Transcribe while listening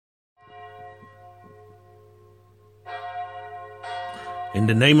In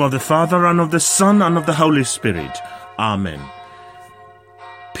the name of the Father, and of the Son, and of the Holy Spirit. Amen.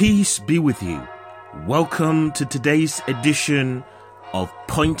 Peace be with you. Welcome to today's edition of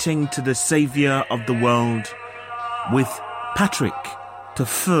Pointing to the Saviour of the World with Patrick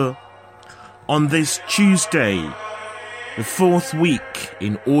Tefeu on this Tuesday, the fourth week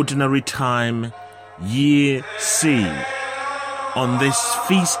in Ordinary Time, Year C, on this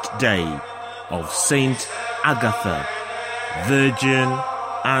feast day of Saint Agatha, Virgin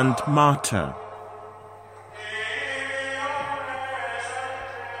and Martyr.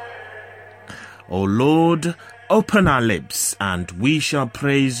 O Lord, open our lips, and we shall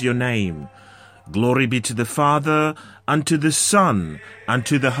praise your name. Glory be to the Father, and to the Son, and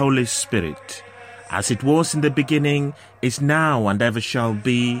to the Holy Spirit, as it was in the beginning, is now, and ever shall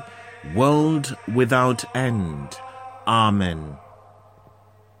be, world without end. Amen.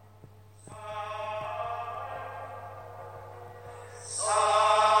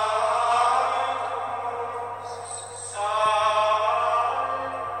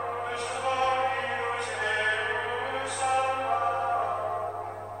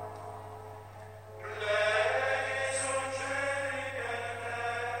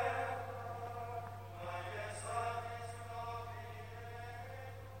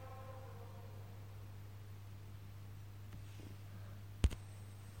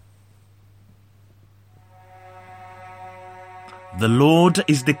 The Lord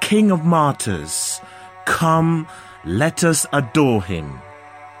is the King of martyrs. Come, let us adore him.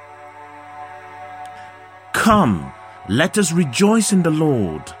 Come, let us rejoice in the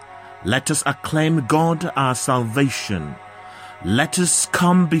Lord. Let us acclaim God our salvation. Let us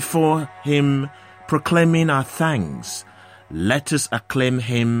come before him, proclaiming our thanks. Let us acclaim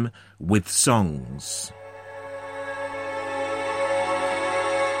him with songs.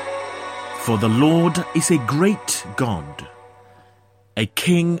 For the Lord is a great God, a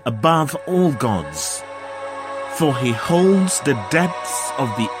king above all gods, for he holds the depths of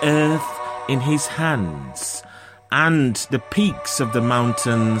the earth in his hands, and the peaks of the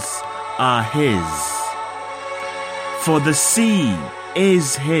mountains are his. For the sea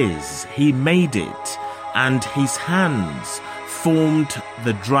is his, he made it, and his hands formed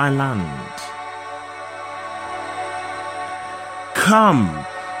the dry land. Come,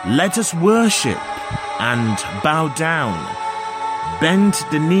 let us worship and bow down. Bend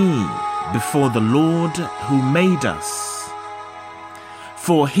the knee before the Lord who made us.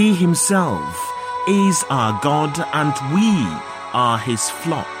 For he himself is our God, and we are his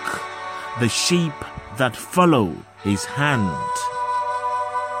flock, the sheep that follow his hand.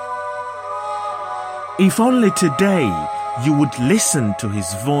 If only today you would listen to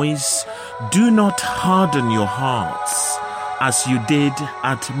his voice, do not harden your hearts as you did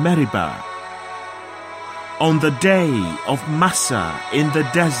at Meribah, on the day of Massah in the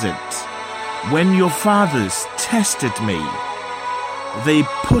desert, when your fathers tested me. They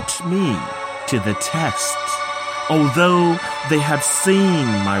put me to the test, although they had seen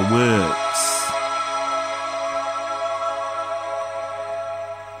my works.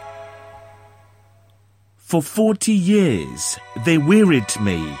 For 40 years they wearied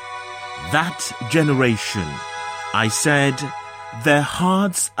me, that generation. I said, their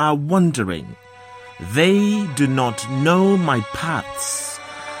hearts are wandering. They do not know my paths.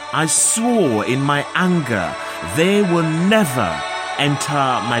 I swore in my anger, they will never enter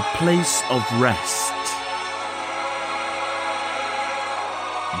my place of rest.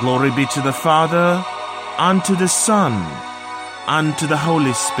 Glory be to the Father, and to the Son, and to the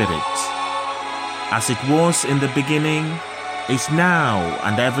Holy Spirit, as it was in the beginning, is now,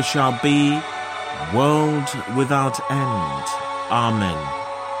 and ever shall be, world without end. Amen.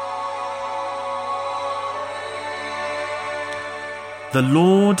 The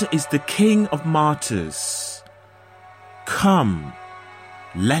Lord is the King of martyrs. Come,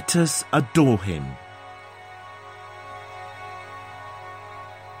 let us adore him.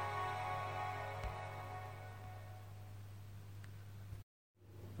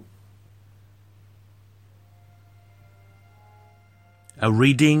 A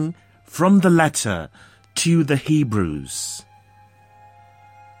reading from the letter to the Hebrews.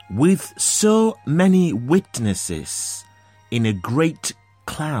 With so many witnesses in a great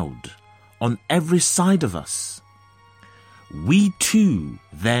cloud on every side of us, we too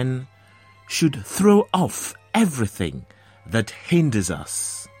then should throw off everything that hinders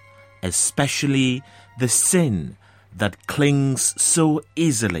us, especially the sin that clings so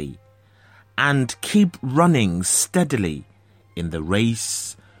easily, and keep running steadily in the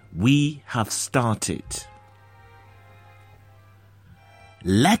race we have started.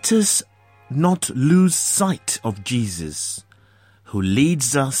 Let us not lose sight of Jesus, who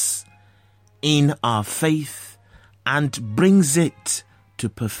leads us in our faith and brings it to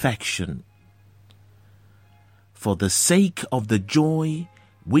perfection. For the sake of the joy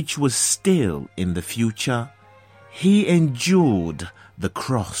which was still in the future, he endured the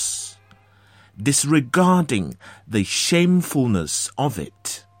cross, disregarding the shamefulness of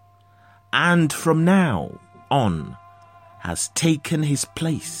it, and from now on has taken his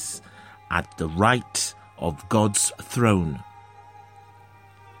place at the right of God's throne.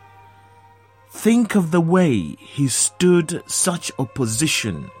 Think of the way he stood such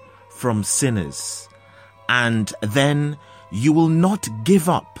opposition from sinners, and then you will not give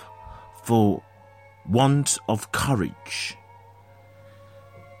up for want of courage.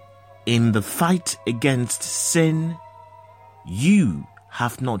 In the fight against sin, you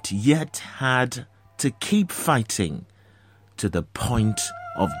have not yet had to keep fighting to the point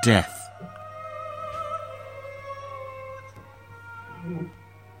of death.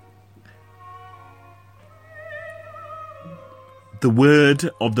 The word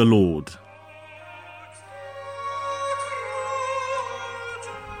of the Lord.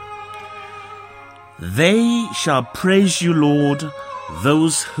 They shall praise you, Lord,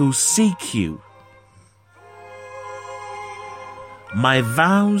 those who seek you. My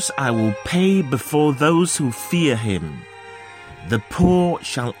vows I will pay before those who fear him. The poor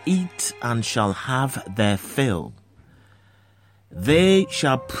shall eat and shall have their fill. They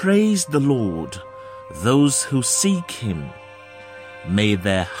shall praise the Lord, those who seek him. May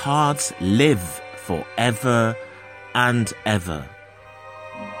their hearts live forever and ever.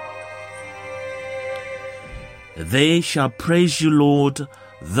 They shall praise you, Lord,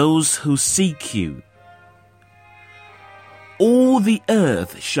 those who seek you. All the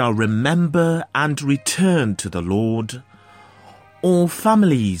earth shall remember and return to the Lord. All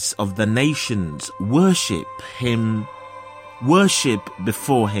families of the nations worship him, worship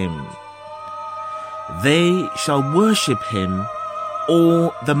before him. They shall worship him,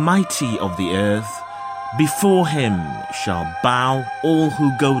 all the mighty of the earth. Before him shall bow all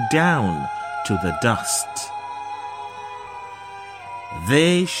who go down to the dust.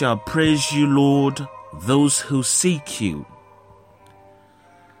 They shall praise you, Lord, those who seek you.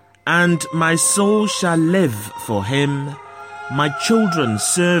 And my soul shall live for him, my children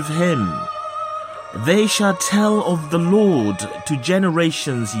serve him. They shall tell of the Lord to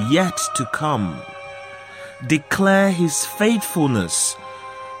generations yet to come. Declare his faithfulness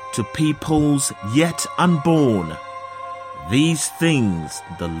to peoples yet unborn. These things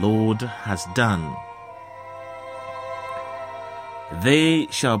the Lord has done. They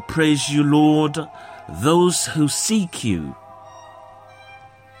shall praise you, Lord, those who seek you.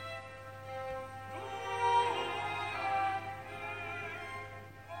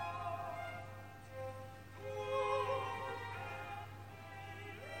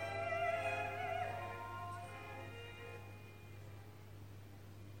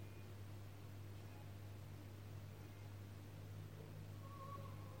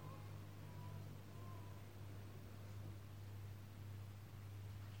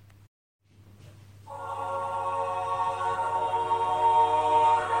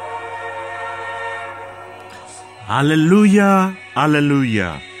 Alleluia,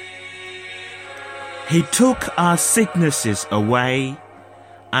 alleluia. He took our sicknesses away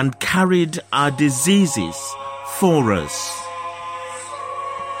and carried our diseases for us.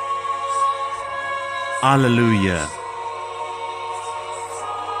 Alleluia.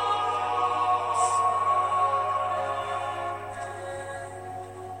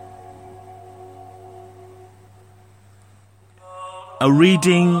 A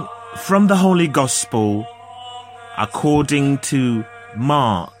reading from the Holy Gospel according to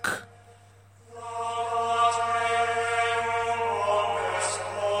Mark.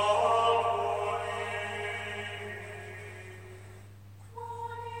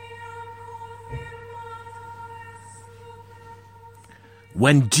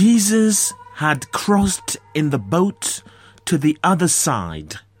 When Jesus had crossed in the boat to the other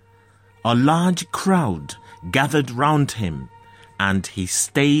side, a large crowd gathered round him, and he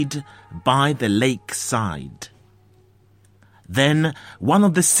stayed by the lakeside. Then one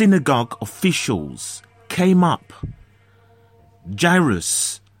of the synagogue officials came up,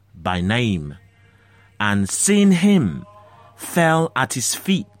 Jairus by name, and seeing him, fell at his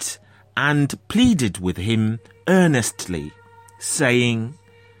feet and pleaded with him earnestly, saying,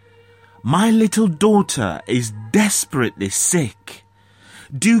 "My little daughter is desperately sick.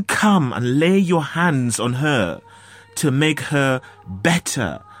 Do come and lay your hands on her to make her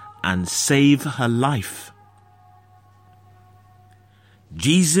better and save her life."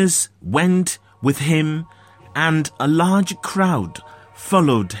 Jesus went with him and a large crowd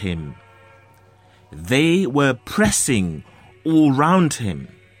followed him. They were pressing all round him.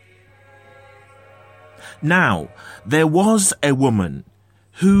 Now there was a woman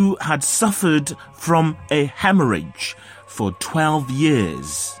who had suffered from a hemorrhage for 12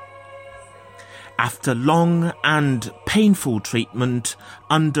 years. After long and painful treatment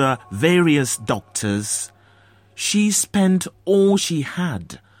under various doctors, she spent all she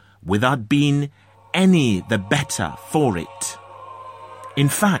had without being any the better for it. In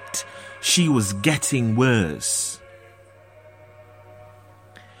fact, she was getting worse.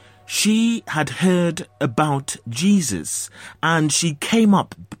 She had heard about Jesus, and she came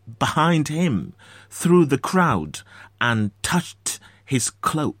up behind him through the crowd and touched his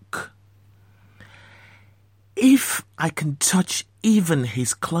cloak. "If I can touch even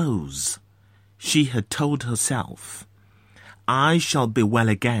his clothes," she had told herself, "I shall be well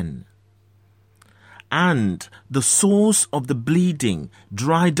again." And the source of the bleeding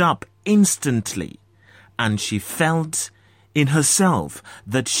dried up instantly, and she felt in herself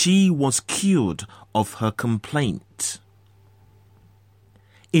that she was cured of her complaint.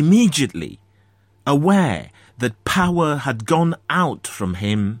 Immediately, aware that power had gone out from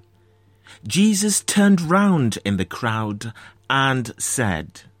him, Jesus turned round in the crowd and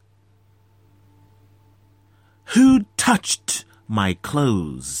said, "Who touched my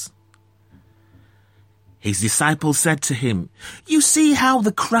clothes?" His disciples said to him, "You see how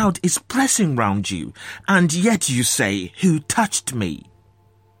the crowd is pressing round you, and yet you say, 'Who touched me?'"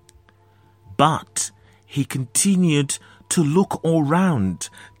 But he continued to look all round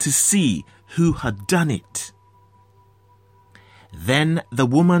to see who had done it. Then the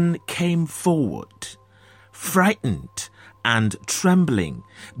woman came forward, frightened and trembling,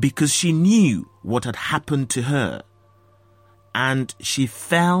 because she knew what had happened to her. And she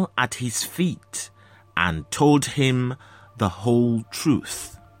fell at his feet and told him the whole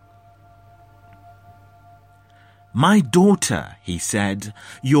truth. "My daughter," he said,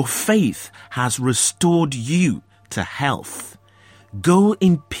 "your faith has restored you to health. Go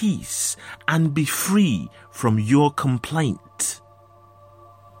in peace and be free from your complaint."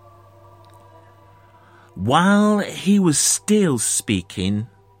 While he was still speaking,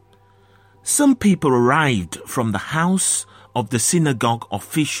 some people arrived from the house of the synagogue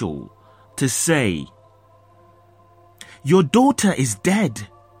official to say, "Your daughter is dead.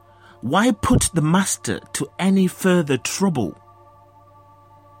 Why put the master to any further trouble?"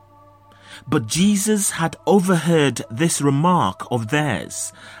 But Jesus had overheard this remark of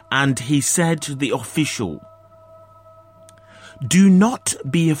theirs, and he said to the official, "Do not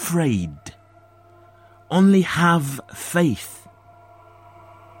be afraid. Only have faith."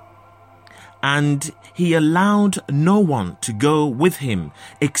 And he allowed no one to go with him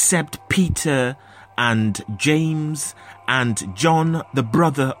except Peter and James and John, the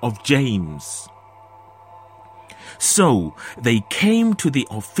brother of James. So they came to the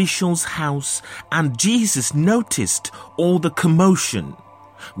official's house, and Jesus noticed all the commotion,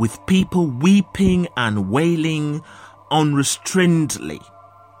 with people weeping and wailing unrestrainedly.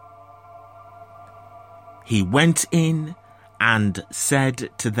 He went in and said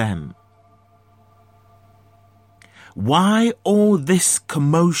to them, "Why all this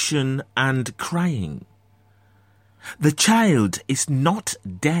commotion and crying? The child is not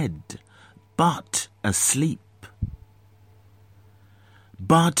dead, but asleep."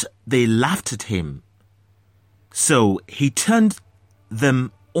 But they laughed at him. So he turned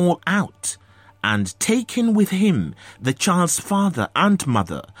them all out, and taking with him the child's father and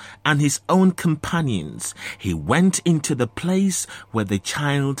mother and his own companions, he went into the place where the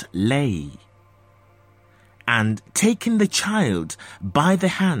child lay. And taking the child by the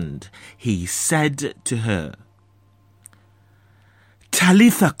hand, he said to her,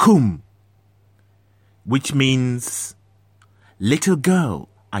 "Talitha cum," which means, "Little girl,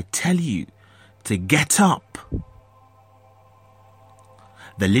 I tell you to get up."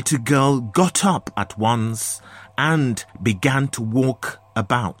 The little girl got up at once and began to walk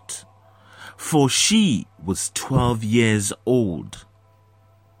about, for she was 12 years old.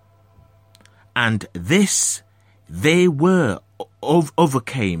 And this they were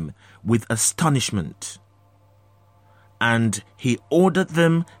overcame with astonishment. And he ordered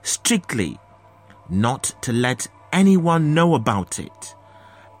them strictly not to let anyone know about it,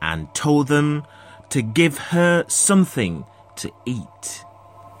 and told them to give her something to eat.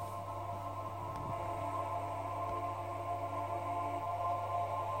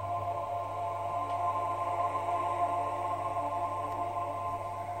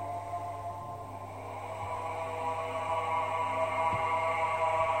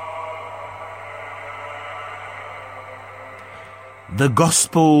 The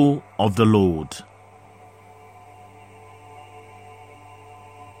Gospel of the Lord.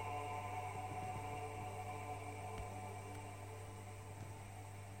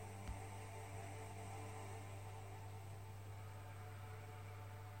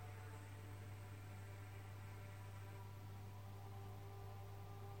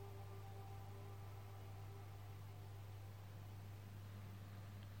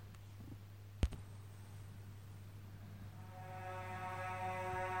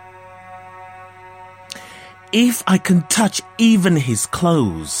 If I can touch even his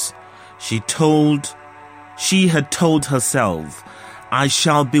clothes, she had told herself, I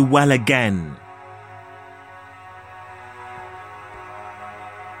shall be well again.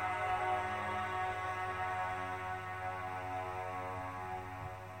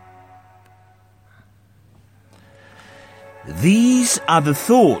 These are the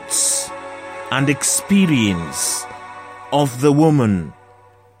thoughts and experience of the woman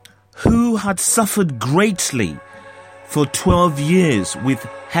who had suffered greatly for 12 years with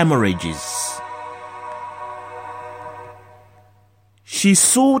hemorrhages. She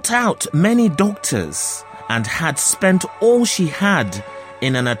sought out many doctors and had spent all she had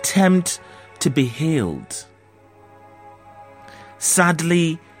in an attempt to be healed.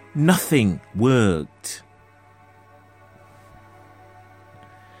 Sadly, nothing worked.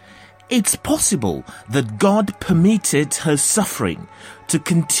 It's possible that God permitted her suffering to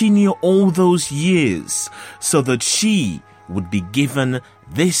continue all those years so that she would be given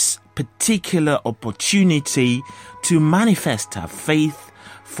this particular opportunity to manifest her faith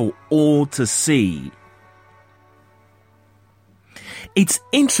for all to see. It's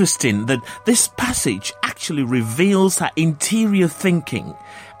interesting that this passage actually reveals her interior thinking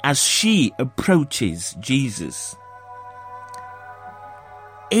as she approaches Jesus.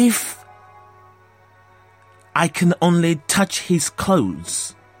 If I can only touch his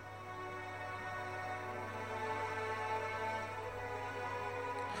clothes,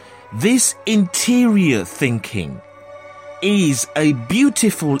 this interior thinking is a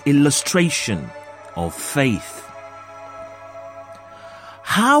beautiful illustration of faith.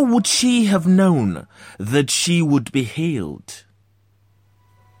 How would she have known that she would be healed?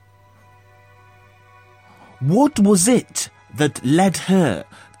 What was it that led her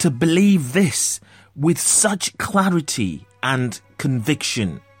to believe this with such clarity and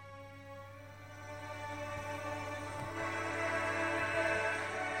conviction?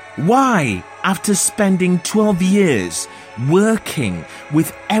 Why, after spending 12 years working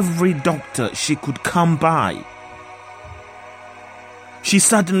with every doctor she could come by, she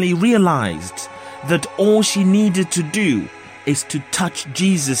suddenly realized that all she needed to do is to touch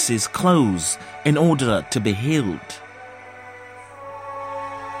Jesus' clothes in order to be healed?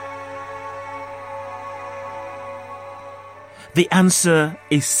 The answer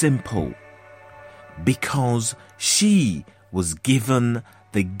is simple: because she was given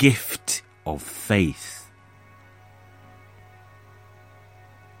the gift of faith.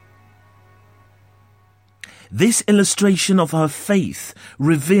 This illustration of her faith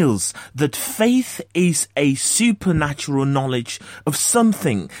reveals that faith is a supernatural knowledge of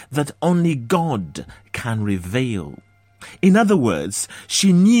something that only God can reveal. In other words,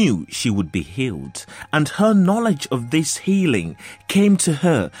 she knew she would be healed, and her knowledge of this healing came to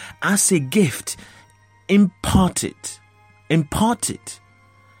her as a gift imparted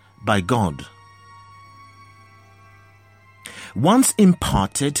by God. Once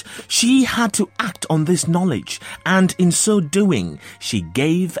imparted, she had to act on this knowledge, and in so doing, she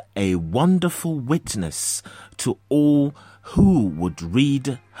gave a wonderful witness to all who would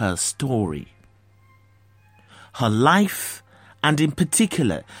read her story. Her life, and in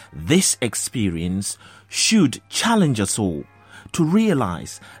particular this experience, should challenge us all to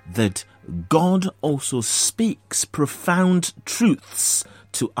realize that God also speaks profound truths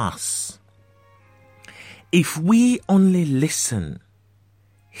to us. If we only listen,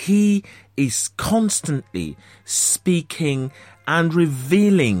 He is constantly speaking and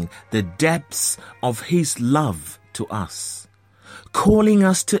revealing the depths of His love to us, calling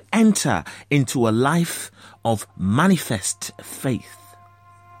us to enter into a life of manifest faith.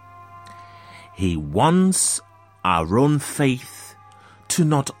 He wants our own faith to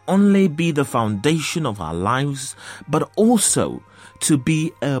not only be the foundation of our lives, but also to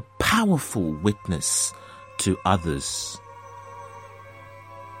be a powerful witness to others.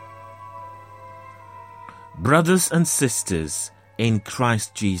 Brothers and sisters in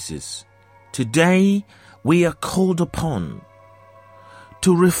Christ Jesus, today we are called upon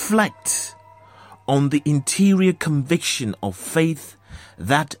to reflect on the interior conviction of faith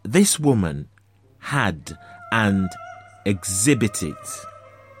that this woman had and exhibit it.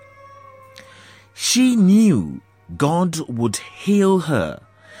 She knew God would heal her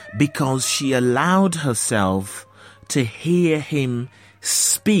because she allowed herself to hear him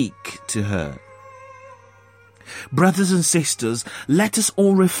speak to her. Brothers and sisters, let us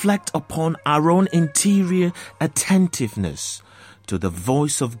all reflect upon our own interior attentiveness to the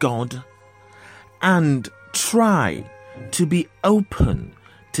voice of God and try to be open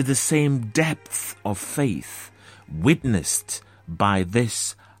to the same depth of faith witnessed by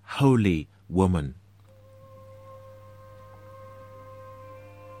this holy woman.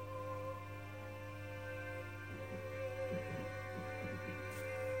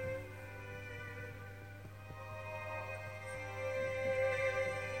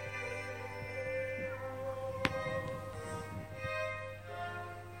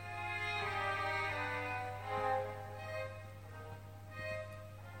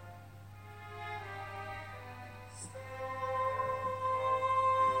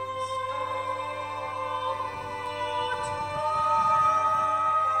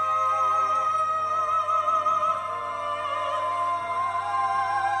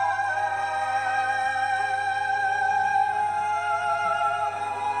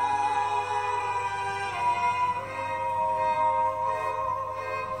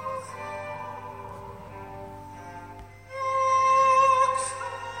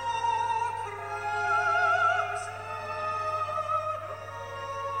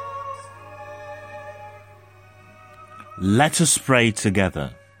 Let us pray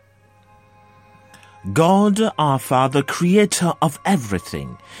together. God, our Father, creator of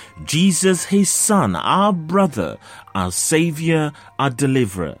everything, Jesus, his Son, our brother, our Savior, our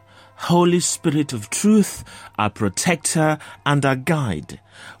deliverer, Holy Spirit of truth, our protector and our guide,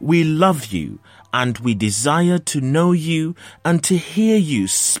 we love you and we desire to know you and to hear you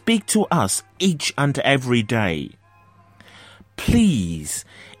speak to us each and every day. Please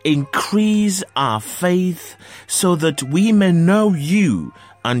increase our faith so that we may know you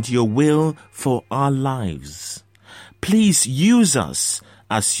and your will for our lives. Please use us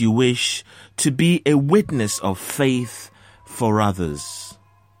as you wish to be a witness of faith for others.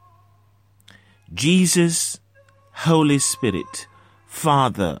 Jesus, Holy Spirit,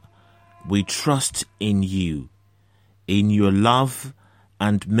 Father, we trust in you, in your love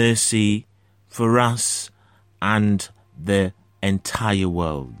and mercy for us and the entire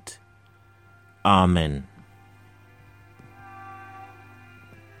world. Amen.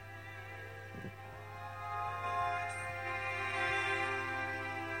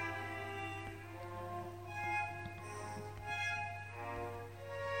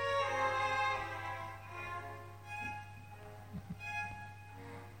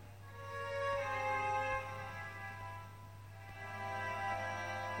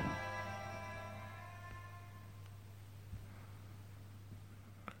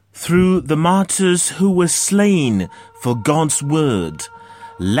 Through the martyrs who were slain for God's word,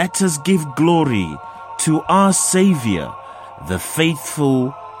 let us give glory to our Savior, the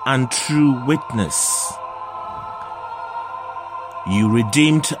faithful and true witness. You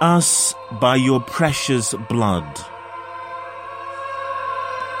redeemed us by your precious blood.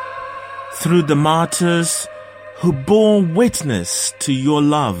 Through the martyrs who bore witness to your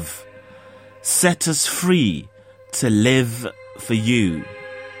love, set us free to live for you.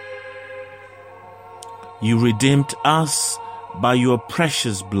 You redeemed us by your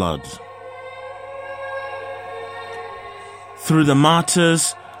precious blood. Through the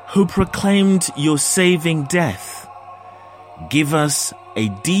martyrs who proclaimed your saving death, give us a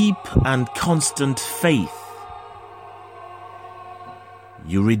deep and constant faith.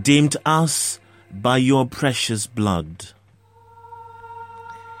 You redeemed us by your precious blood.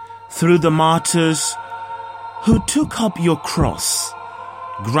 Through the martyrs who took up your cross,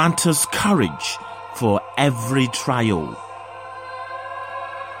 grant us courage for every trial.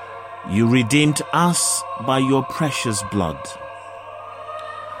 You redeemed us by your precious blood.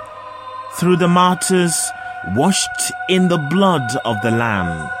 Through the martyrs washed in the blood of the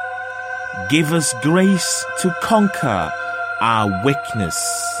Lamb, give us grace to conquer our weakness.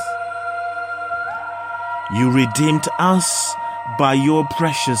 You redeemed us by your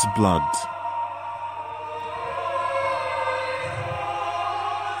precious blood.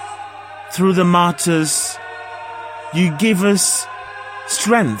 Through the martyrs, you give us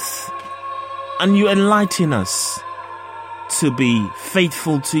strength and you enlighten us to be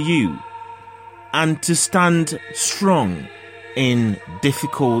faithful to you and to stand strong in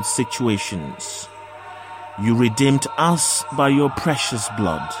difficult situations. You redeemed us by your precious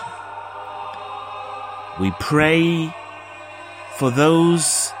blood. We pray for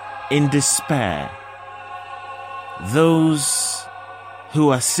those in despair. those who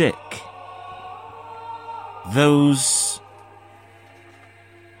are sick, those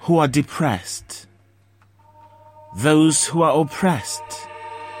who are depressed, those who are oppressed,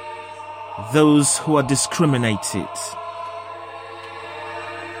 those who are discriminated.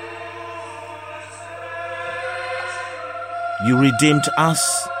 You redeemed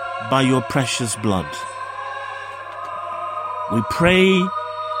us by your precious blood. We pray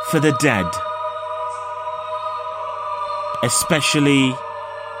for the dead, especially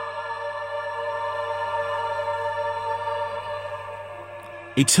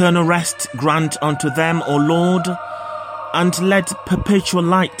eternal rest grant unto them, O Lord, and let perpetual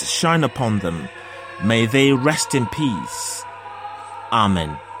light shine upon them. May they rest in peace.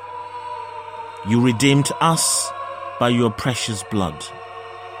 Amen. You redeemed us by your precious blood.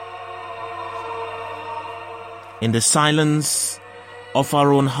 In the silence of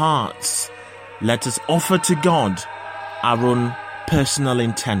our own hearts, let us offer to God our own personal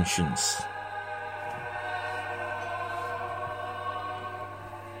intentions.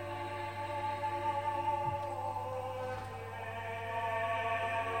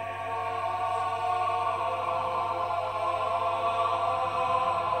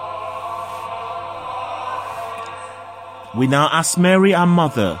 We now ask Mary, our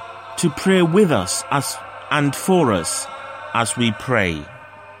mother, to pray with us and for us as we pray.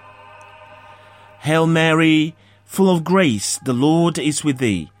 Hail Mary, full of grace, the Lord is with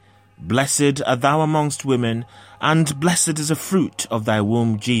thee. Blessed art thou amongst women, and blessed is the fruit of thy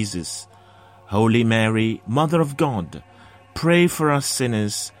womb, Jesus. Holy Mary, Mother of God, pray for us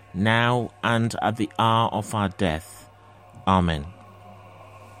sinners, now and at the hour of our death. Amen.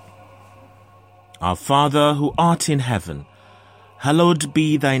 Our Father, who art in heaven, hallowed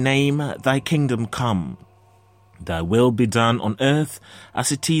be thy name, thy kingdom come. Thy will be done on earth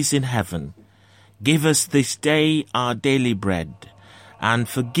as it is in heaven. Give us this day our daily bread, and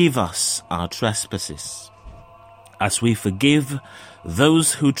forgive us our trespasses, as we forgive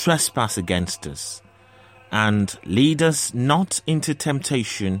those who trespass against us. And lead us not into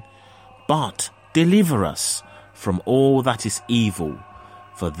temptation, but deliver us from all that is evil.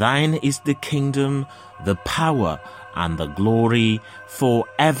 For thine is the kingdom, the power, and the glory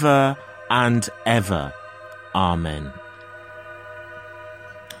forever and ever. Amen.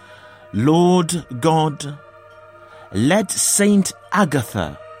 Lord God, let Saint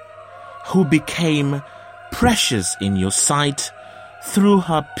Agatha, who became precious in your sight through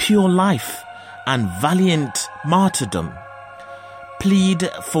her pure life and valiant martyrdom, plead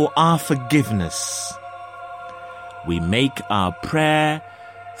for our forgiveness. We make our prayer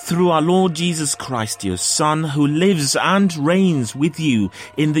through our Lord Jesus Christ, your Son, who lives and reigns with you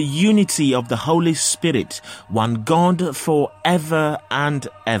in the unity of the Holy Spirit, one God, for ever and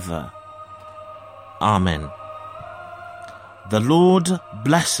ever. Amen. The Lord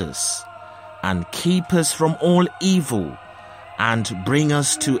bless us and keep us from all evil and bring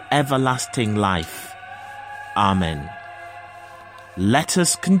us to everlasting life. Amen. Let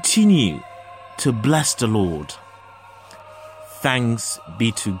us continue to bless the Lord. Thanks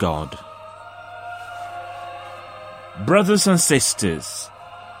be to God. Brothers and sisters,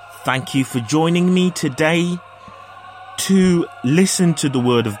 thank you for joining me today to listen to the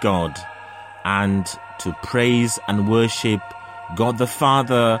Word of God and to praise and worship God the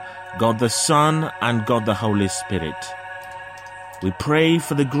Father, God the Son, and God the Holy Spirit. We pray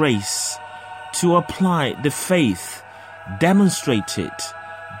for the grace to apply the faith demonstrated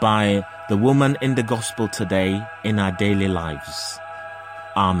by the woman in the gospel today in our daily lives.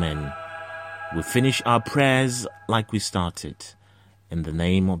 Amen. We finish our prayers like we started. In the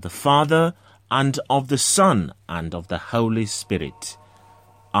name of the Father, and of the Son, and of the Holy Spirit.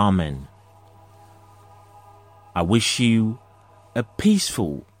 Amen. I wish you a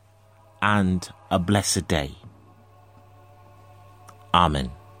peaceful and a blessed day.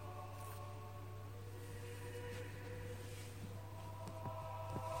 Amen.